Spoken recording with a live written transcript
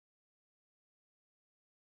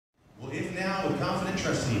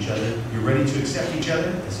trust in each other, you're ready to accept each other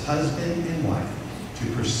as husband and wife, to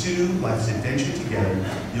pursue life's adventure together.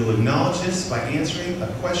 You'll acknowledge this by answering a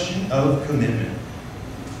question of commitment.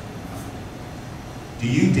 Do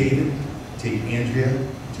you, David, take Andrea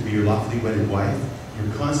to be your lawfully wedded wife,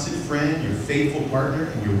 your constant friend, your faithful partner,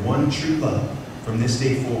 and your one true love from this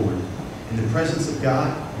day forward? In the presence of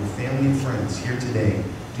God, your family and friends here today,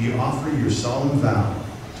 do you offer your solemn vow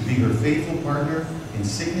to be her faithful partner in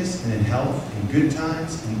sickness and in health, in good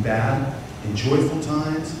times and bad, in joyful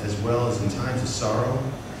times as well as in times of sorrow?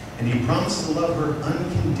 And you promise to love her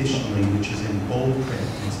unconditionally, which is in bold print,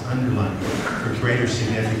 and it's underlined for greater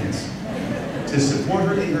significance. To support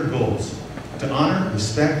her in her goals, to honor,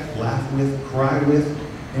 respect, laugh with, cry with,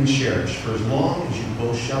 and cherish for as long as you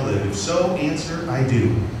both shall live. If so, answer, I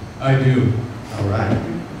do. I do. All right.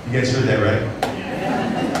 You guys heard that, right?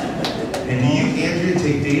 And do you, Andrea,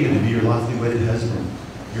 take David to be your lawfully wedded husband,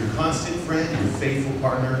 your constant friend, your faithful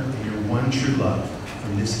partner, and your one true love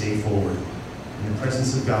from this day forward? In the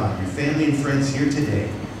presence of God, your family and friends here today,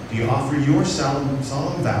 do you offer your solemn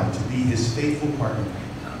vow to be his faithful partner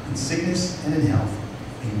in sickness and in health,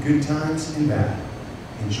 in good times and bad,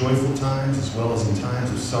 in joyful times as well as in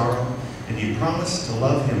times of sorrow? And do you promise to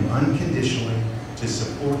love him unconditionally, to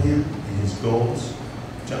support him in his goals,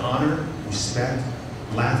 to honor, respect,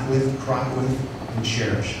 laugh with, cry with, and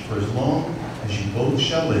cherish for as long as you both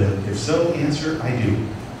shall live? If so, answer, I do.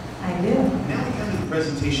 I do. Now we come to the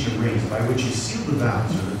presentation of rings by which you seal the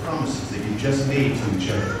vows or the promises that you've just made to each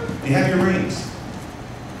other. You have your rings.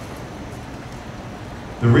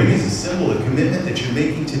 The ring is a symbol of commitment that you're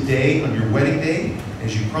making today on your wedding day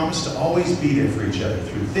as you promise to always be there for each other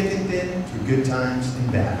through thick and thin, through good times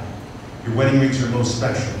and bad. Your wedding rings are most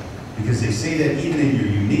special because they say that even in your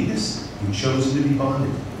uniqueness, you've chosen to be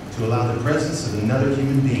bonded, to allow the presence of another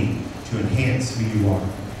human being to enhance who you are.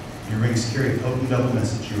 Your rings carry a potent double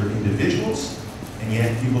message. You are individuals, and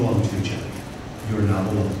yet you belong to each other. You are not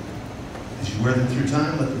alone. As you wear them through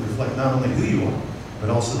time, let them reflect not only who you are, but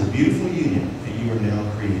also the beautiful union that you are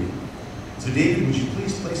now creating. So David, would you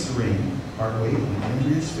please place the ring partway on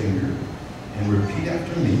Andrea's finger and repeat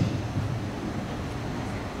after me.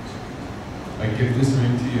 I give this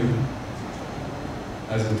ring to you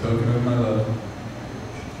as a token of my love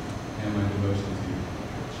and my devotion to you.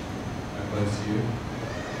 I pledge to you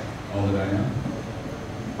all that I am,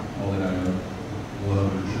 all that I know, will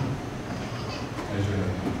love you as your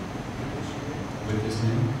husband. With this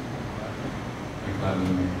ring, I gladly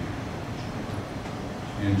marry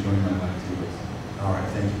you and join my life to yours. All right,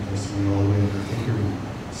 thank you. Place the ring all the way over your finger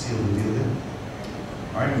and seal the deal there.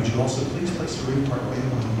 All right, would you also please place the ring partway on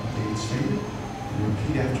David's finger and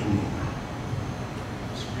repeat after me.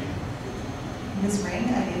 This ring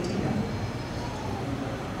I give to you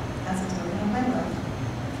as a token of my love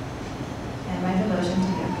and my devotion to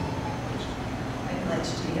you. I pledge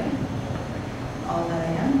to you all that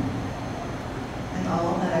I am and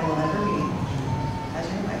all that I will ever be as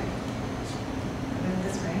your wife. With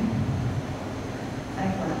this ring, I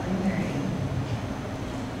gladly marry you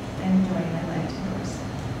and join my life to yours.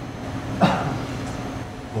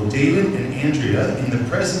 Well, David and Andrea, in the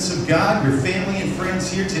presence of God, your family and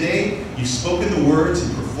friends here today, you've spoken the words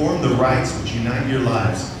and performed the rites which unite your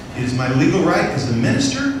lives. It is my legal right as a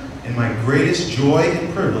minister and my greatest joy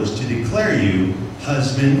and privilege to declare you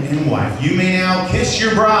husband and wife. You may now kiss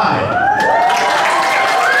your bride.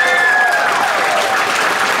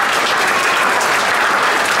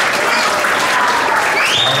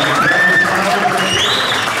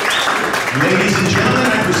 Ladies and gentlemen,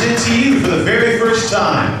 I present to you for the very first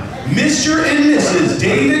time, Mr. and Mrs.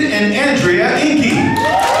 David and Andrea Enke.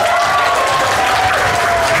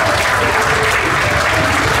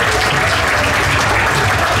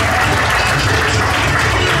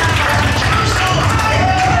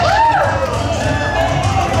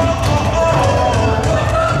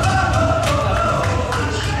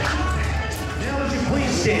 Now would you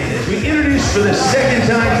please stand as we introduce for the second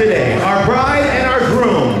time today our bride,